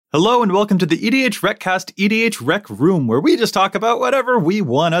Hello and welcome to the EDHRECcast EDHREC room, where we just talk about whatever we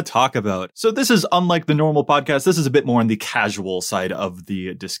want to talk about. So this is unlike the normal podcast. This is a bit more on the casual side of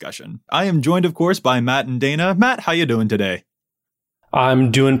the discussion. I am joined, of course, by Matt and Dana. Matt, how you doing today? I'm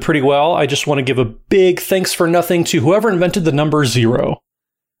doing pretty well. I just want to give a big thanks for nothing to whoever invented the number 0.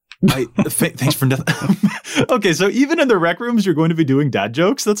 Thanks for nothing. Okay, so even in the rec rooms, you're going to be doing dad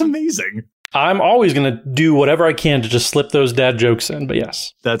jokes? That's amazing. I'm always going to do whatever I can to just slip those dad jokes in, but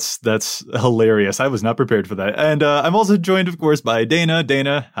yes. That's hilarious. I was not prepared for that. And I'm also joined, of course, by Dana.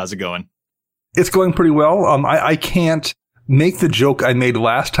 Dana, how's it going? It's going pretty well. I can't make the joke I made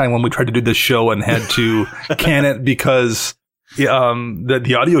last time when we tried to do this show and had to can it because the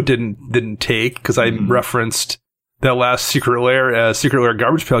audio didn't take because I referenced that last Secret Lair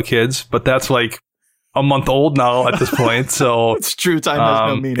Garbage Pail Kids, but that's like a month old now at this point. So it's true. Time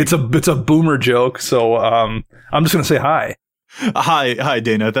has no meaning. It's a boomer joke. So I'm just going to say hi. Hi,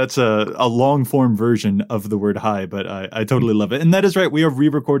 Dana. That's a long form version of the word hi, but I totally love it. And that is right. We are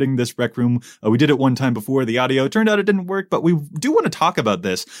re-recording this rec room. We did it one time before the audio. Turned out it didn't work, but we do want to talk about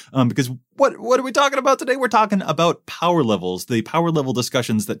this because what are we talking about today? We're talking about power levels, the power level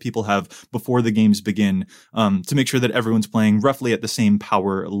discussions that people have before the games begin to make sure that everyone's playing roughly at the same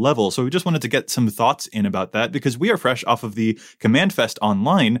power level. So we just wanted to get some thoughts in about that because we are fresh off of the Command Fest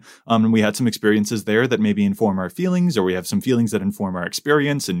online and we had some experiences there that maybe inform our feelings, or we have some feelings that inform our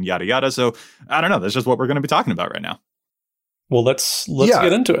experience and yada yada. So I don't know. That's just what we're going to be talking about right now. Well, let's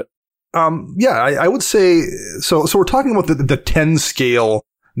get into it. I would say so. So we're talking about the 10 scale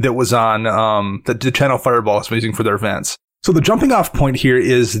that was on the Channel Fireball is using for their events. So the jumping off point here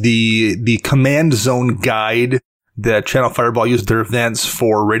is the command zone guide that Channel Fireball used their events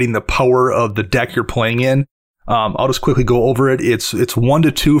for rating the power of the deck you're playing in. I'll just quickly go over it. It's 1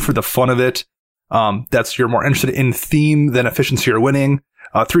 to 2 for the fun of it. That's you're more interested in theme than efficiency or winning.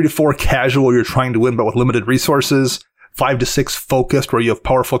 3 to 4 casual, you're trying to win but with limited resources. 5 to 6 focused, where you have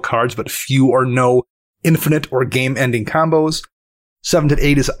powerful cards but few or no infinite or game-ending combos. 7 to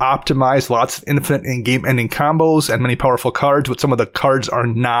 8 is optimized, lots of infinite and game-ending combos and many powerful cards, but some of the cards are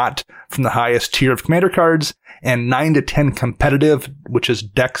not from the highest tier of commander cards. And 9 to 10 competitive, which is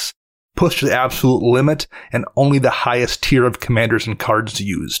decks pushed to the absolute limit and only the highest tier of commanders and cards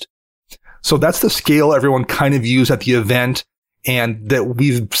used. So that's the scale everyone kind of used at the event and that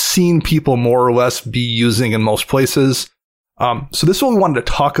we've seen people more or less be using in most places. So this is what we wanted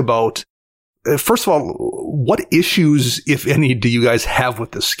to talk about. First of all, what issues, if any, do you guys have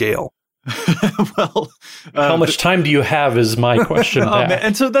with the scale? Well, how much time do you have is my question.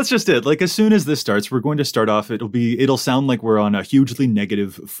 And so that's just it. Like, as soon as this starts, we're going to start off. It'll sound like we're on a hugely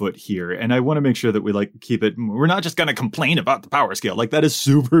negative foot here. And I want to make sure that we keep it. We're not just going to complain about the power scale. Like, that is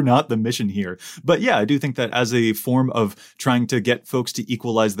super not the mission here. But yeah, I do think that as a form of trying to get folks to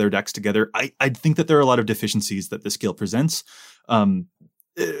equalize their decks together, I think that there are a lot of deficiencies that the scale presents.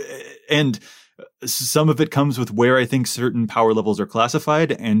 And some of it comes with where I think certain power levels are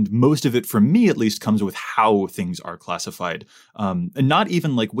classified, and most of it, for me at least, comes with how things are classified. And not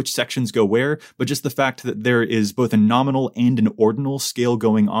even like which sections go where, but just the fact that there is both a nominal and an ordinal scale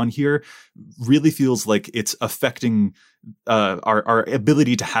going on here really feels like it's affecting our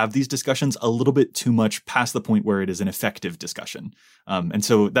ability to have these discussions a little bit too much past the point where it is an effective discussion. And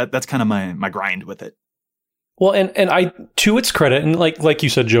so that's kind of my grind with it. Well, and I, to its credit, and like you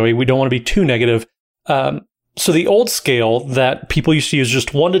said, Joey, we don't want to be too negative. So the old scale that people used to use,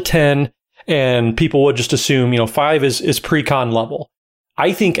 just 1 to 10, and people would just assume, 5 is pre-con level.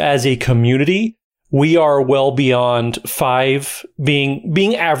 I think as a community, we are well beyond 5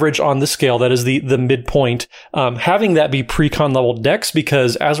 being average on the scale. That is the midpoint. Having that be pre-con level decks,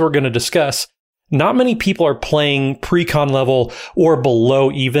 because as we're going to discuss, not many people are playing pre-con level or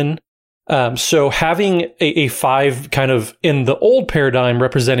below even. So having a 5 kind of in the old paradigm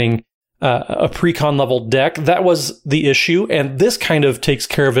representing a pre-con level deck, that was the issue. And this kind of takes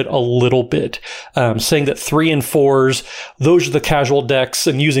care of it a little bit, saying that 3 and 4s, those are the casual decks,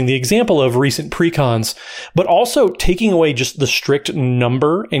 and using the example of recent pre-cons, but also taking away just the strict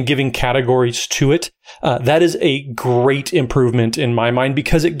number and giving categories to it. That is a great improvement in my mind,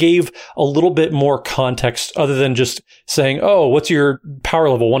 because it gave a little bit more context other than just saying, oh, what's your power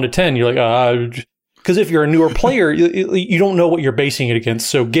level, 1 to 10? You're like, because if you're a newer player, you don't know what you're basing it against.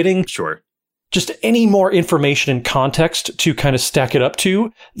 So getting just any more information and context to kind of stack it up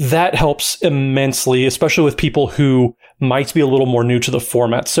to, that helps immensely, especially with people who might be a little more new to the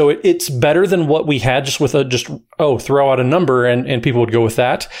format. So it's better than what we had just with throw out a number and people would go with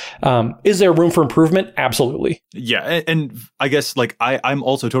that. Is there room for improvement? Absolutely. Yeah. And I guess like I'm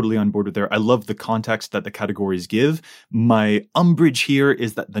also totally on board with there. I love the context that the categories give. My umbrage here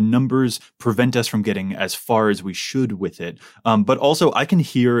is that the numbers prevent us from getting as far as we should with it. But also I can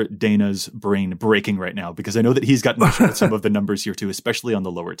hear Dana's brain breaking right now because I know that he's gotten issues with some of the numbers here too, especially on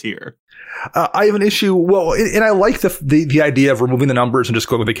the lower tier. I have an issue. Well, and I like the idea of removing the numbers and just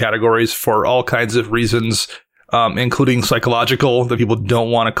going with the categories for all kinds of reasons, including psychological, that people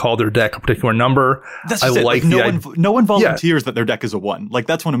don't want to call their deck a particular number. That's just no one volunteers that their deck is a 1. Like,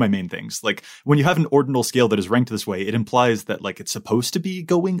 that's one of my main things. Like, when you have an ordinal scale that is ranked this way, it implies that, like, it's supposed to be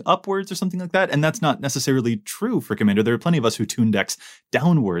going upwards or something like that. And that's not necessarily true for Commander. There are plenty of us who tune decks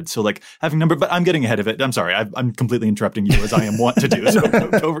downwards. So, like, having but I'm getting ahead of it. I'm sorry. I'm completely interrupting you as I am wont to do. So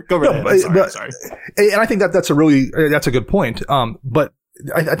go right ahead. I'm sorry. And I think that's a good point. But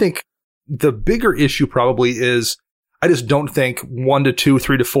I think the bigger issue probably is I just don't think 1 to 2,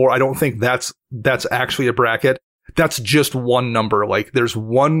 3 to 4. I don't think that's actually a bracket. That's just one number. Like, there's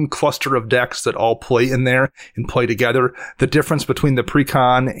one cluster of decks that all play in there and play together. The difference between the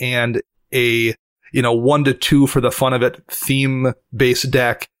pre-con and a 1 to 2 for the fun of it theme based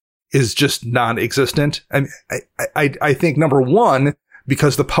deck is just non-existent. I think number one,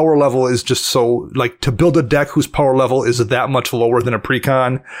 because the power level is just so, like, to build a deck whose power level is that much lower than a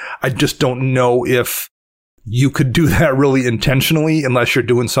pre-con, I just don't know if you could do that really intentionally unless you're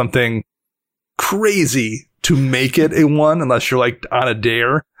doing something crazy to make it a 1, unless you're, like, on a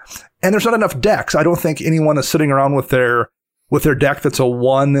dare. And there's not enough decks. I don't think anyone is sitting around with their deck that's a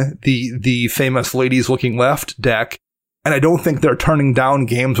 1, the famous ladies looking left deck. And I don't think they're turning down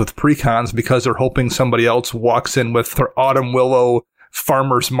games with pre-cons because they're hoping somebody else walks in with their Autumn Willow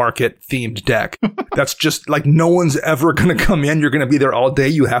farmer's market themed deck. That's just like, no one's ever going to come in. You're going to be there all day.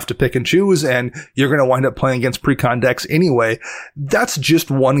 You have to pick and choose, and you're going to wind up playing against pre-con decks anyway. That's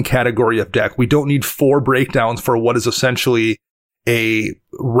just one category of deck. We don't need 4 breakdowns for what is essentially a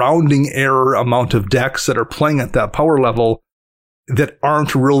rounding error amount of decks that are playing at that power level that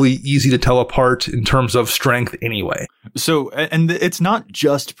aren't really easy to tell apart in terms of strength anyway. So, and it's not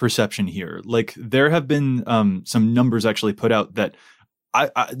just perception here. Like, there have been some numbers actually put out that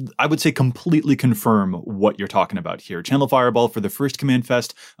I would say completely confirm what you're talking about here. Channel Fireball for the first Command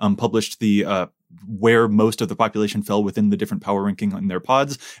Fest published the where most of the population fell within the different power ranking in their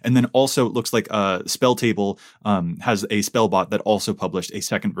pods. And then also it looks like Spell Table has a spell bot that also published a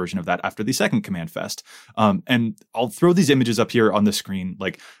second version of that after the second Command Fest. And I'll throw these images up here on the screen.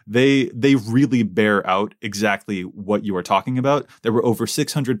 Like, they really bear out exactly what you are talking about. There were over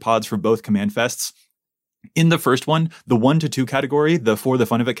 600 pods for both Command Fests. In the first one, the 1 to 2 category, the for the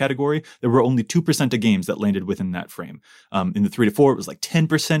fun of it category, there were only 2% of games that landed within that frame. In the 3 to 4, it was like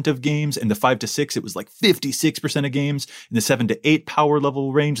 10% of games. In the 5 to 6, it was like 56% of games. In the 7 to 8 power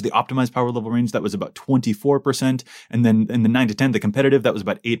level range, the optimized power level range, that was about 24%. And then in the 9 to 10, the competitive, that was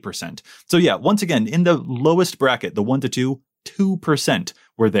about 8%. So yeah, once again, in the lowest bracket, the 1 to 2, 2%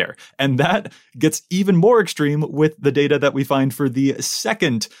 were there. And that gets even more extreme with the data that we find for the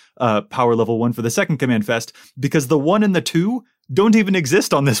second power level one for the second Command Fest, because the 1 and the 2 don't even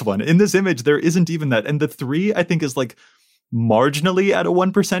exist on this one. In this image, there isn't even that. And the 3, I think, is like marginally at a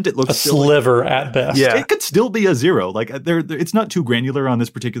 1%. It looks a sliver at best. Yeah. It could still be a 0. Like, it's not too granular on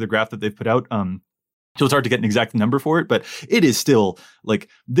this particular graph that they've put out. So it's hard to get an exact number for it, but it is still like,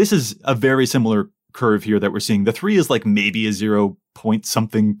 this is a very similar curve here that we're seeing. The 3 is like maybe a 0 point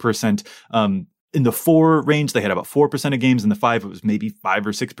something percent. In the 4 range, they had about 4% of games. In the 5, it was maybe 5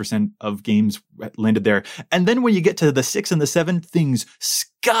 or 6% of games landed there. And then when you get to the 6 and the 7, things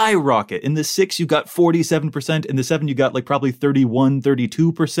skyrocket. In the 6, you got 47%. In the 7, you got like probably 31,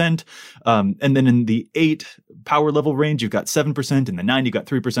 32%. And then in the 8 power level range, you've got 7%. In the 9, you got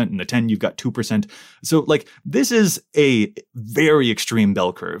 3%. In the 10, you've got 2%. So like, this is a very extreme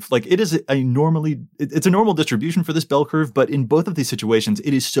bell curve. Like, it's a normal distribution for this bell curve, but in both of these situations,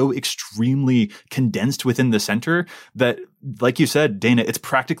 it is so extremely condensed within the center that, like you said, Dana, it's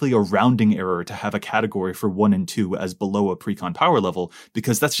practically a rounding error to have a category for 1 and 2 as below a pre-con power level,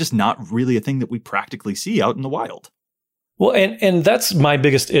 because that's just not really a thing that we practically see out in the wild. Well, and that's my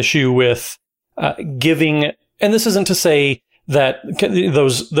biggest issue with giving, and this isn't to say that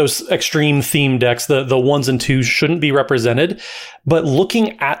those extreme theme decks, the 1s and 2s shouldn't be represented, but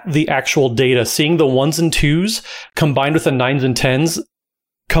looking at the actual data, seeing the 1s and 2s combined with the 9s and 10s,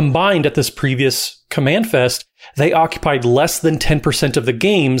 combined at this previous Command Fest, they occupied less than 10% of the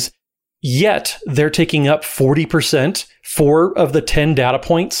games, yet they're taking up 40%, 4 of the 10 data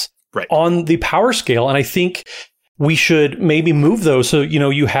points on the power scale. And I think we should maybe move those. So,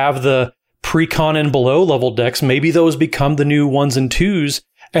 you have the pre-con and below level decks. Maybe those become the new 1s and 2s.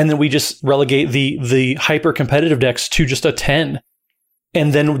 And then we just relegate the hyper competitive decks to just a 10.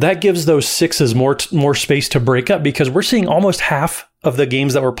 And then that gives those 6s more space to break up, because we're seeing almost half of the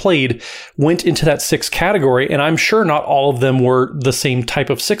games that were played went into that 6 category. And I'm sure not all of them were the same type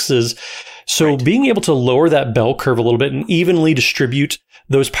of 6s. So being able to lower that bell curve a little bit and evenly distribute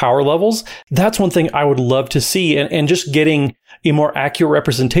those power levels, that's one thing I would love to see, and just getting a more accurate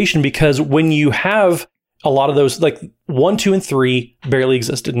representation, because when you have a lot of those, like 1, 2, and 3 barely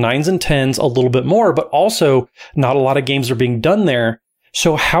existed, 9s and 10s a little bit more, but also not a lot of games are being done there.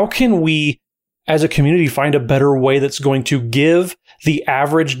 So how can we, as a community, find a better way that's going to give the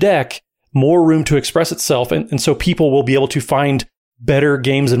average deck more room to express itself, and so people will be able to find better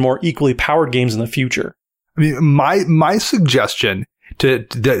games and more equally powered games in the future? I mean, my suggestion to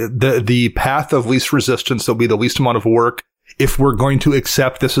the path of least resistance, that'll be the least amount of work, if we're going to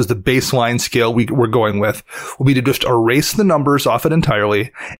accept this as the baseline scale we're going with, will be to just erase the numbers off it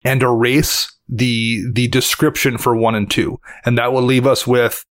entirely and erase the description for 1 and 2. And that will leave us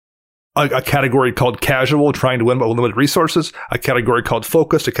with a category called casual, trying to win but with limited resources, a category called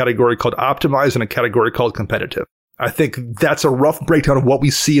focused, a category called optimized, and a category called competitive. I think that's a rough breakdown of what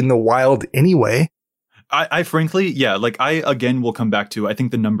we see in the wild anyway. I frankly, yeah, like I, again, will come back to, I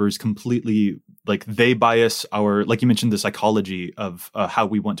think the numbers completely, like they bias our, like you mentioned, the psychology of how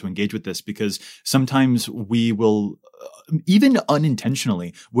we want to engage with this, because sometimes we will, even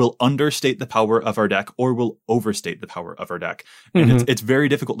unintentionally, will understate the power of our deck or will overstate the power of our deck. And it's very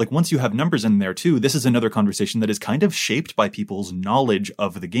difficult. Like once you have numbers in there too, this is another conversation that is kind of shaped by people's knowledge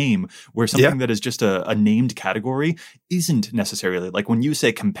of the game, where something that is just a named category isn't necessarily, like when you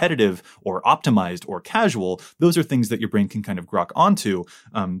say competitive or optimized or casual, those are things that your brain can kind of grok onto,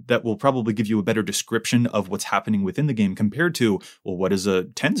 that will probably give you a better description of what's happening within the game compared to, well, what is a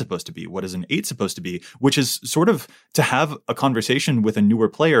 10 supposed to be? What is an 8 supposed to be? Which is sort of, to have a conversation with a newer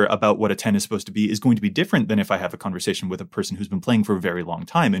player about what a 10 is supposed to be is going to be different than if I have a conversation with a person who's been playing for a very long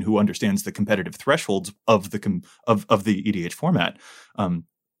time and who understands the competitive thresholds of the EDH format.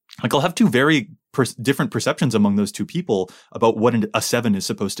 Like I'll have two very different perceptions among those two people about what a 7 is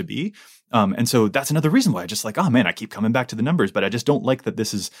supposed to be. And so that's another reason why I just like, oh man, I keep coming back to the numbers, but I just don't like that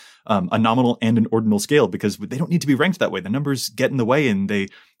this is a nominal and an ordinal scale, because they don't need to be ranked that way. The numbers get in the way and they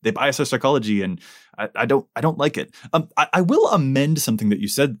bias our psychology, and I don't like it. I will amend something that you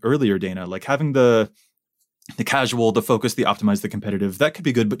said earlier, Dana, like having the casual, the focus, the optimized, the competitive, that could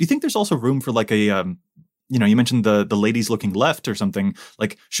be good. But do you think there's also room for like a, you mentioned the ladies looking left or something,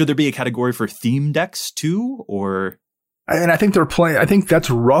 like, should there be a category for theme decks too? Or, and I think I think that's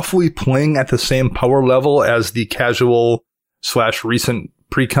roughly playing at the same power level as the casual / recent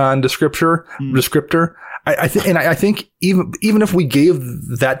pre-con descriptor. I think even if we gave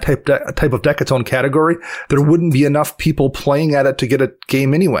that type of deck its own category, there wouldn't be enough people playing at it to get a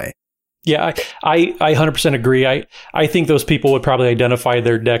game anyway. Yeah, I 100% agree. I think those people would probably identify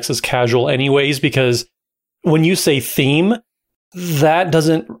their decks as casual anyways, because when you say theme, that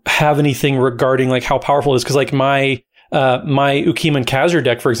doesn't have anything regarding like how powerful it is. Because like my Ukiman Kazir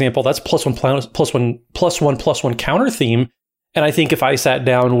deck, for example, that's +1/+1/+1 counter theme. And I think if I sat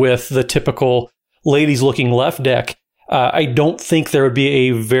down with the typical ladies looking left deck, I don't think there would be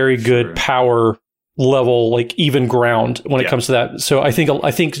a very good power level, like even ground when it comes to that. So I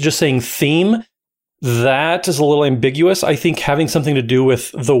think just saying theme, that is a little ambiguous. I think having something to do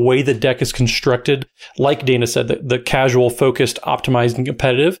with the way the deck is constructed, like Dana said, the casual, focused, optimized, and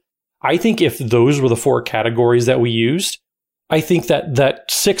competitive. I think if those were the 4 categories that we used, I think that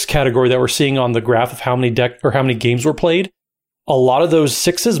 6 category that we're seeing on the graph of how many how many games were played, a lot of those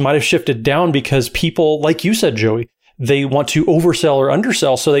 6s might have shifted down because people, like you said, Joey, they want to oversell or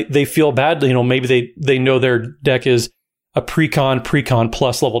undersell, so they feel bad. Maybe they know their deck is a pre-con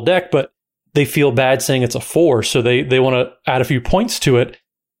plus level deck, but they feel bad saying it's a 4, so they want to add a few points to it.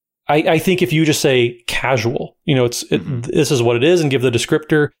 I think if you just say casual, this is what it is, and give the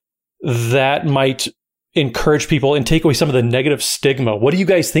descriptor, that might encourage people and take away some of the negative stigma. What do you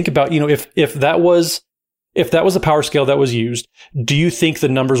guys think about, if that was the power scale that was used, do you think the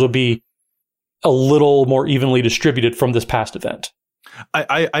numbers would be a little more evenly distributed from this past event?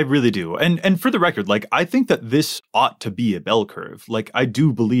 I really do. And for the record, like, I think that this ought to be a bell curve. Like, I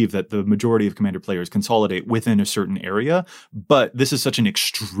do believe that the majority of Commander players consolidate within a certain area, but this is such an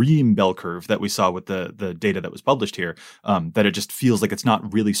extreme bell curve that we saw with the data that was published here, that it just feels like it's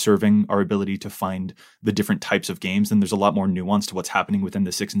not really serving our ability to find the different types of games. And there's a lot more nuance to what's happening within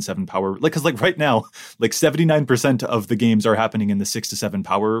the 6 and 7 power. Like, because like right now, like 79% of the games are happening in the 6 to 7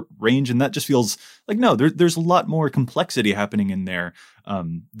 power range. And that just feels like, no, there's a lot more complexity happening in there.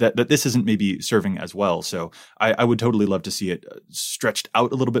 That this isn't maybe serving as well. So I would totally love to see it stretched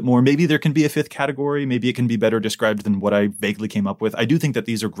out a little bit more. Maybe there can be a 5th category. Maybe it can be better described than what I vaguely came up with. I do think that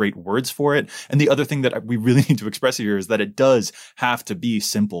these are great words for it. And the other thing that we really need to express here is that it does have to be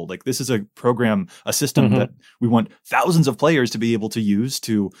simple. Like, this is a program, a system that we want thousands of players to be able to use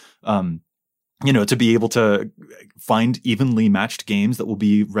to, to be able to find evenly matched games that will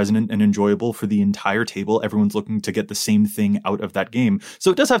be resonant and enjoyable for the entire table. Everyone's looking to get the same thing out of that game. So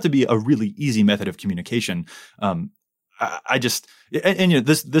it does have to be a really easy method of communication.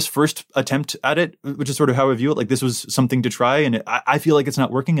 This first attempt at it, which is sort of how I view it, like, this was something to try, and I feel like it's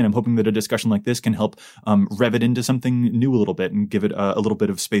not working, and I'm hoping that a discussion like this can help rev it into something new a little bit and give it a little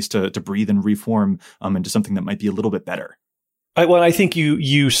bit of space to breathe and reform into something that might be a little bit better. I think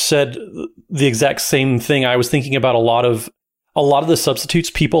you said the exact same thing. I was thinking about a lot of the substitutes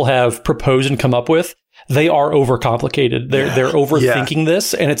people have proposed and come up with. They are overcomplicated. They're overthinking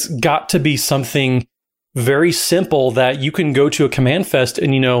this, and it's got to be something very simple that you can go to a command fest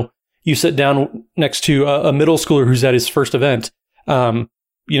and, you sit down next to a middle schooler who's at his first event.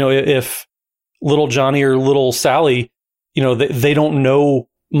 If little Johnny or little Sally, they don't know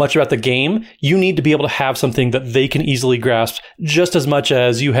much about the game, you need to be able to have something that they can easily grasp, just as much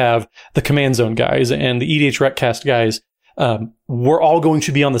as you have the Command Zone guys and the EDHREC cast guys. We're all going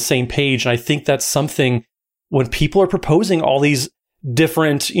to be on the same page. And I think that's something when people are proposing all these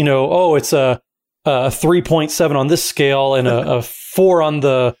different, it's a 3.7 on this scale and a 4 on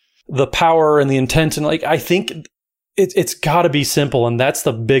the power and the intent. And like, I think it's got to be simple. And that's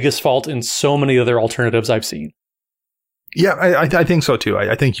the biggest fault in so many other alternatives I've seen. Yeah, I think so too.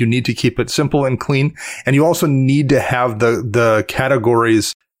 I think you need to keep it simple and clean. And you also need to have the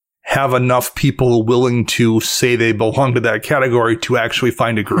categories have enough people willing to say they belong to that category to actually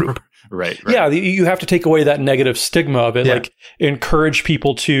find a group. Right. Yeah, you have to take away that negative stigma of it. Yeah. Like, encourage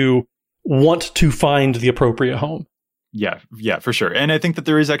people to want to find the appropriate home. Yeah, for sure. And I think that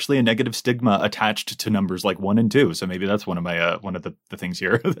there is actually a negative stigma attached to numbers like 1 and 2. So maybe that's one of my one of the things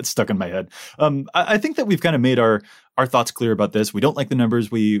here that's stuck in my head. I think that we've kind of made our thoughts clear about this. We don't like the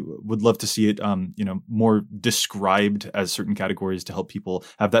numbers. We would love to see it more described as certain categories to help people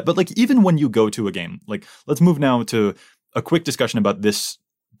have that. But like, even when you go to a game, like, let's move now to a quick discussion about this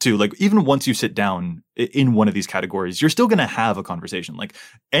too. Like, even once you sit down in one of these categories, you're still going to have a conversation. Like,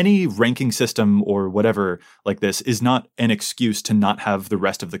 any ranking system or whatever like this is not an excuse to not have the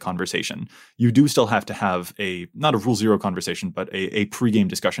rest of the conversation. You do still have to have not a rule zero conversation, but a pregame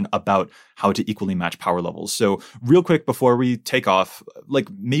discussion about how to equally match power levels. So real quick before we take off, like,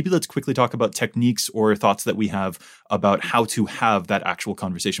 maybe let's quickly talk about techniques or thoughts that we have about how to have that actual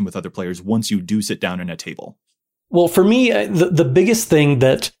conversation with other players once you do sit down in a table. Well, for me, the biggest thing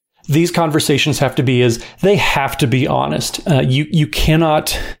that these conversations have to be is they have to be honest. You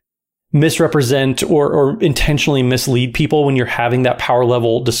cannot misrepresent or intentionally mislead people when you're having that power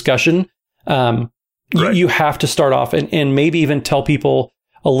level discussion. Right. You have to start off and maybe even tell people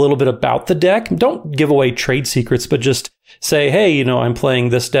a little bit about the deck. Don't give away trade secrets, but just say, hey, I'm playing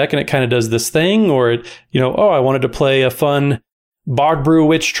this deck and it kind of does this thing, or, I wanted to play a fun Bogbrew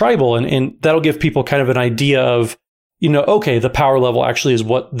Witch Tribal, and that'll give people kind of an idea of, okay, the power level actually is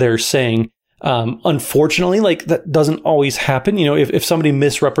what they're saying. Unfortunately, like, that doesn't always happen. If somebody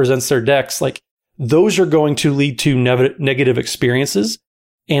misrepresents their decks, like, those are going to lead to negative experiences.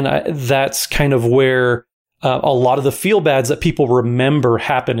 And that's kind of where a lot of the feel bads that people remember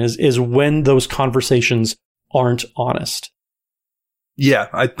happen is when those conversations aren't honest. Yeah,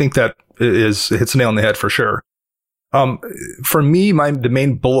 I think that hits the nail on the head for sure. For me, the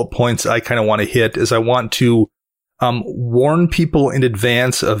main bullet points I kind of want to hit is I want to warn people in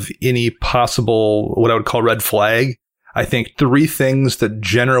advance of any possible, what I would call red flag. I think 3 things that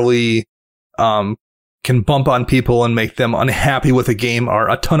generally can bump on people and make them unhappy with a game are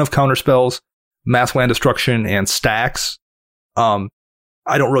a ton of counterspells, mass land destruction, and stacks.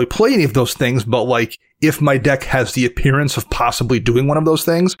 I don't really play any of those things, but like, if my deck has the appearance of possibly doing one of those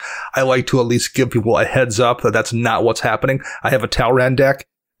things, I like to at least give people a heads up that that's not what's happening. I have a Talran deck.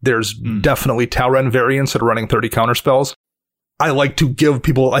 There's definitely Talran variants that are running 30 counterspells. I like to give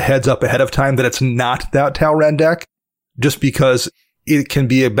people a heads up ahead of time that it's not that Talran deck, just because it can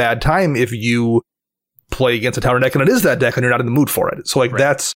be a bad time if you play against a tower deck and it is that deck and you're not in the mood for it. So like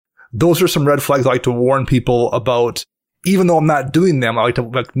those are some red flags I like to warn people about. Even though I'm not doing them, I like to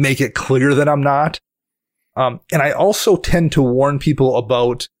like make it clear that I'm not. And I also tend to warn people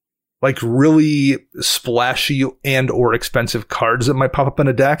about like really splashy and or expensive cards that might pop up in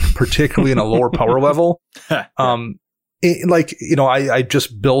a deck, particularly in a lower power level. I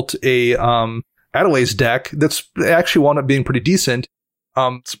just built a Adelaide's deck that's actually wound up being pretty decent.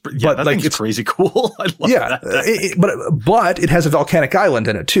 But like it's crazy cool. I love that. But it has a volcanic island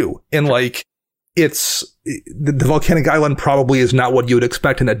in it too, and like the volcanic island probably is not what you would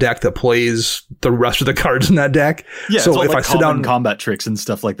expect in a deck that plays the rest of the cards in that deck. Yeah, so it's all if like I sit down, combat tricks and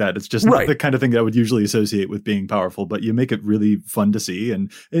stuff like that, it's just not the kind of thing that I would usually associate with being powerful. But you make it really fun to see, and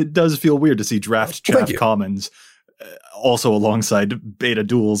it does feel weird to see draft commons. Also alongside beta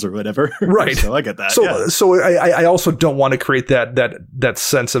duels or whatever. Right. So I get that. So I also don't want to create that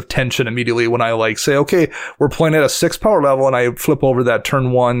sense of tension immediately when I like say, okay, we're playing at a 6 power level and I flip over that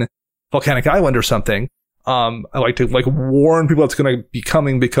turn 1 volcanic island or something. I like to like warn people that's going to be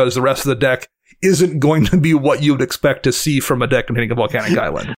coming because the rest of the deck isn't going to be what you would expect to see from a deck containing a volcanic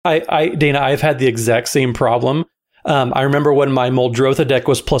island. Dana, I've had the exact same problem. I remember when my Muldrotha deck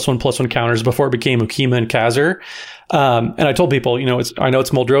was +1/+1 counters before it became Ukima and Khazar. And I told people, I know it's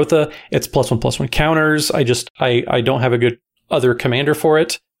Muldrotha, it's +1/+1 counters. I don't have a good other commander for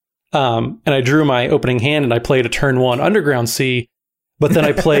it. And I drew my opening hand and I played a turn 1 Underground Sea, but then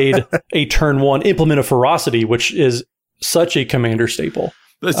I played a turn 1 Implement of Ferocity, which is such a commander staple.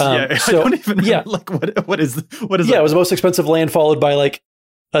 I don't even know, like what is that? It was the most expensive land followed by like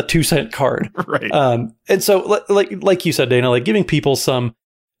a 2-cent card. Right. And so like you said, Dana, like giving people some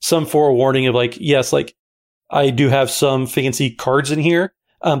forewarning of like, yes, like I do have some fancy cards in here,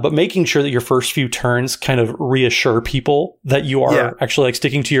 but making sure that your first few turns kind of reassure people that you are actually like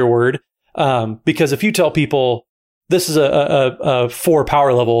sticking to your word. Because if you tell people this is a 4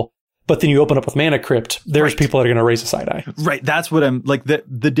 power level, but then you open up with Mana Crypt, there's people that are going to raise a side eye. Right. That's what I'm like.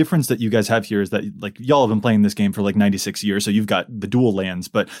 The difference that you guys have here is that like y'all have been playing this game for like 96 years. So you've got the dual lands,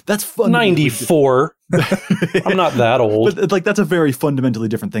 but that's fun. 94. I'm not that old. But like that's a very fundamentally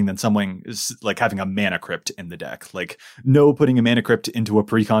different thing than someone is like having a Mana Crypt in the deck. Like putting a Mana Crypt into a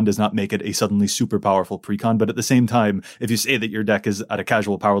precon does not make it a suddenly super powerful precon. But at the same time, if you say that your deck is at a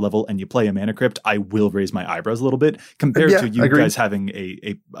casual power level and you play a Mana Crypt, I will raise my eyebrows a little bit compared to you guys having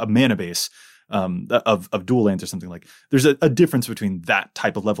a mana base of dual lands or something. Like there's a difference between that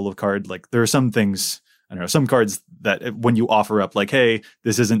type of level of card. Like there are some things, I don't know, some cards that when you offer up like, hey,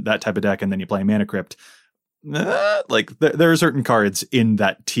 this isn't that type of deck, and then you play Mana Crypt, like there are certain cards in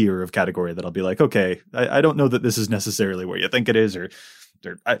that tier of category that I'll be like, okay, I don't know that this is necessarily where you think it is, or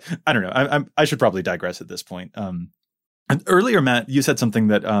I don't know. I should probably digress at this point. And earlier, Matt, you said something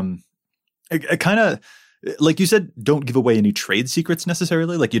that it kind of, like you said, don't give away any trade secrets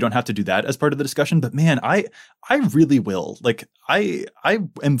necessarily. Like you don't have to do that as part of the discussion. But man, I really will. Like I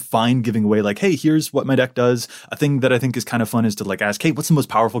am fine giving away like, hey, here's what my deck does. A thing that I think is kind of fun is to like ask, hey, what's the most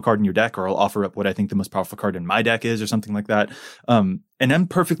powerful card in your deck? Or I'll offer up what I think the most powerful card in my deck is, or something like that. And I'm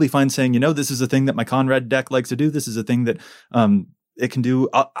perfectly fine saying, this is a thing that my Conrad deck likes to do. This is a thing that it can do.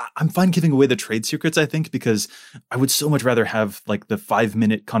 I'm fine giving away the trade secrets, I think, because I would so much rather have like the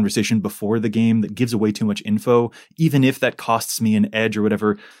 5-minute conversation before the game that gives away too much info, even if that costs me an edge or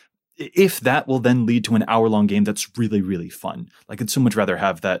whatever. If that will then lead to an hour-long game that's really, really fun. Like I'd so much rather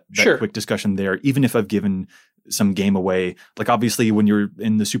have that quick discussion there, even if I've given some game away. Like obviously when you're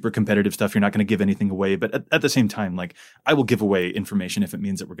in the super competitive stuff, you're not going to give anything away, but at the same time, like I will give away information if it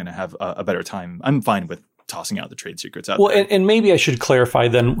means that we're going to have a better time. I'm fine with tossing out the trade secrets out there. And maybe I should clarify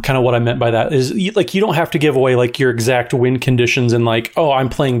then kind of what I meant by that is you don't have to give away like your exact win conditions and like, oh, I'm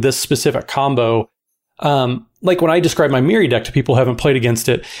playing this specific combo. Like when I describe my Miri deck to people who haven't played against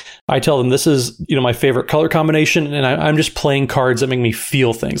it, I tell them this is, my favorite color combination, and I'm just playing cards that make me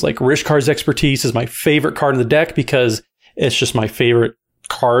feel things. Like Rishkar's Expertise is my favorite card in the deck because it's just my favorite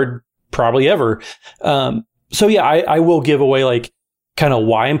card probably ever. So yeah, I will give away like kind of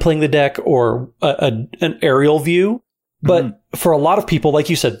why I'm playing the deck or an aerial view. But for a lot of people, like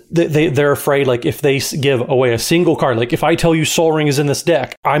you said, they're afraid, like if they give away a single card, like if I tell you Sol Ring is in this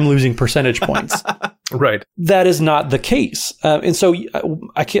deck, I'm losing percentage points. Right. That is not the case. And so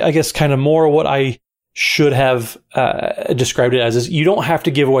I guess kind of more what I should have described it as is you don't have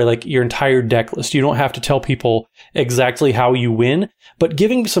to give away like your entire deck list. You don't have to tell people exactly how you win, but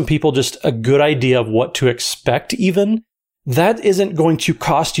giving some people just a good idea of what to expect even, that isn't going to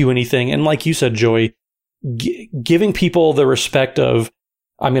cost you anything. And like you said, Joey, giving people the respect of,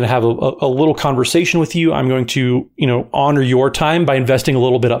 I'm going to have a little conversation with you. I'm going to, honor your time by investing a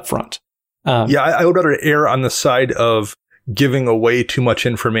little bit up front. I would rather err on the side of giving away too much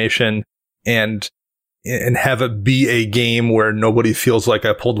information and have it be a game where nobody feels like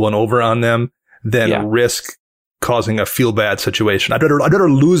I pulled one over on them than risk causing a feel bad situation. I'd rather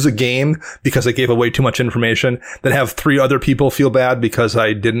lose a game because I gave away too much information than have 3 other people feel bad because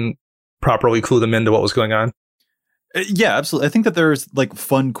I didn't properly clue them into what was going on. Yeah, absolutely. I think that there's like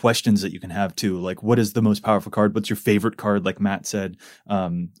fun questions that you can have too. Like, what is the most powerful card? What's your favorite card? Like Matt said,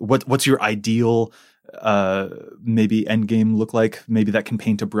 what's your ideal, maybe end game look like? Maybe that can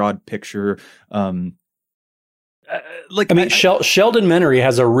paint a broad picture. Sheldon Menery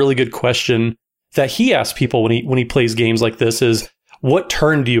has a really good question that he asks people when he plays games like this is, what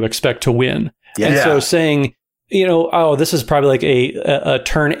turn do you expect to win? Yeah. And so saying, this is probably like a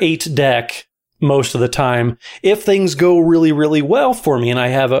turn 8 deck most of the time. If things go really, really well for me and I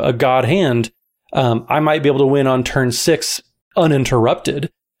have a god hand, I might be able to win on turn 6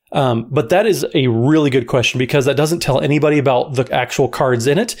 uninterrupted. But that is a really good question because that doesn't tell anybody about the actual cards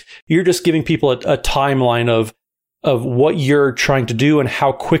in it. You're just giving people a timeline of what you're trying to do and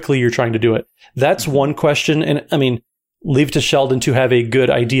how quickly you're trying to do it. That's one question. And I mean, leave to Sheldon to have a good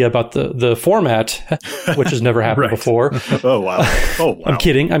idea about the format, which has never happened before. Oh, wow. I'm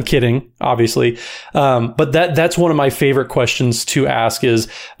kidding, obviously. But that's one of my favorite questions to ask is,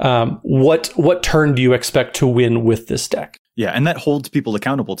 what turn do you expect to win with this deck? Yeah, and that holds people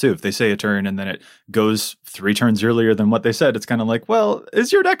accountable too. If they say a turn and then it goes 3 turns earlier than what they said, it's kind of like, well,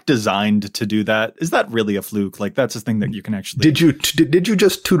 is your deck designed to do that? Is that really a fluke? Like, that's a thing that you can actually... Did you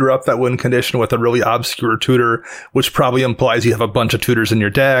just tutor up that win condition with a really obscure tutor, which probably implies you have a bunch of tutors in your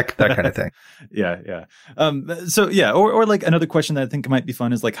deck, that kind of thing? Yeah. Or like another question that I think might be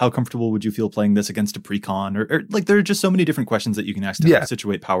fun is like, how comfortable would you feel playing this against a precon? Or like, there are just so many different questions that you can ask to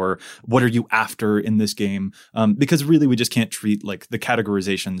situate power. What are you after in this game? Because really, we just can't treat like the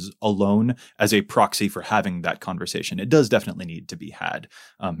categorizations alone as a proxy for having that conversation. It does definitely need to be had.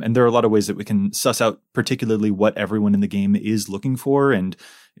 And there are a lot of ways that we can suss out particularly what everyone in the game is looking for. And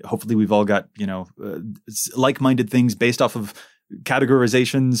hopefully we've all got, like-minded things based off of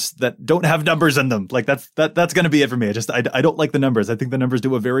categorizations that don't have numbers in them. Like that's going to be it for me. I don't like the numbers. I think the numbers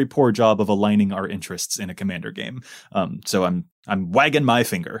do a very poor job of aligning our interests in a Commander game. So I'm wagging my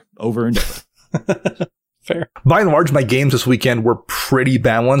finger over and over. Fair. By and large, my games this weekend were pretty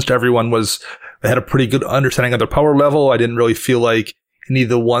balanced. Everyone had a pretty good understanding of their power level. I didn't really feel like any of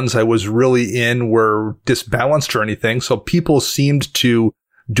the ones I was really in were disbalanced or anything. So people seemed to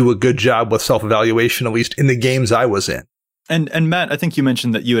do a good job with self-evaluation, at least in the games I was in. And Matt, I think you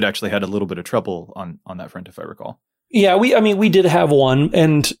mentioned that you had actually had a little bit of trouble on that front, if I recall. Yeah, we did have one,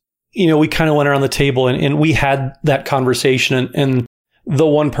 and we kind of went around the table and we had that conversation, and the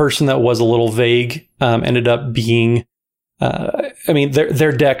one person that was a little vague ended up being,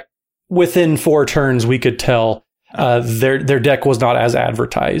 their deck within 4 turns we could tell their deck was not as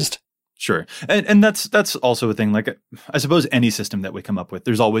advertised. Sure. And that's also a thing. Like, I suppose any system that we come up with,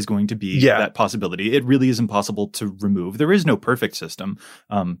 there's always going to be that possibility. It really is impossible to remove. There is no perfect system.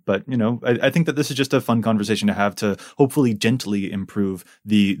 But, I think that this is just a fun conversation to have to hopefully gently improve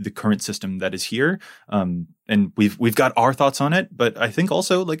the current system that is here. And we've got our thoughts on it, but I think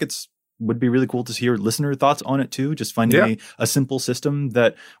also like would be really cool to hear listener thoughts on it too. Just finding a simple system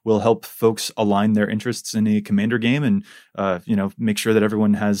that will help folks align their interests in a Commander game and, make sure that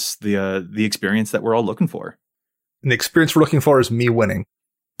everyone has the experience that we're all looking for. And the experience we're looking for is me winning.